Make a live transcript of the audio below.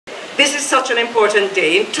This is such an important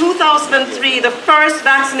day. In 2003, the first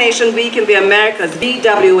Vaccination Week in the Americas,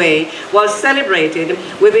 VWA, was celebrated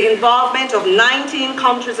with the involvement of 19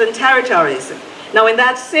 countries and territories. Now, in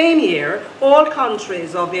that same year, all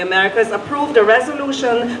countries of the Americas approved a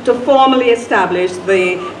resolution to formally establish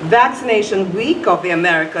the Vaccination Week of the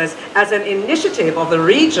Americas as an initiative of the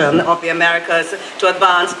region of the Americas to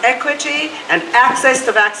advance equity and access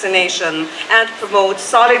to vaccination and promote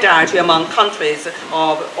solidarity among countries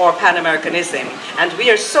or Pan-Americanism. And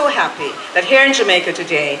we are so happy that here in Jamaica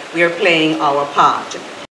today, we are playing our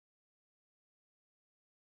part.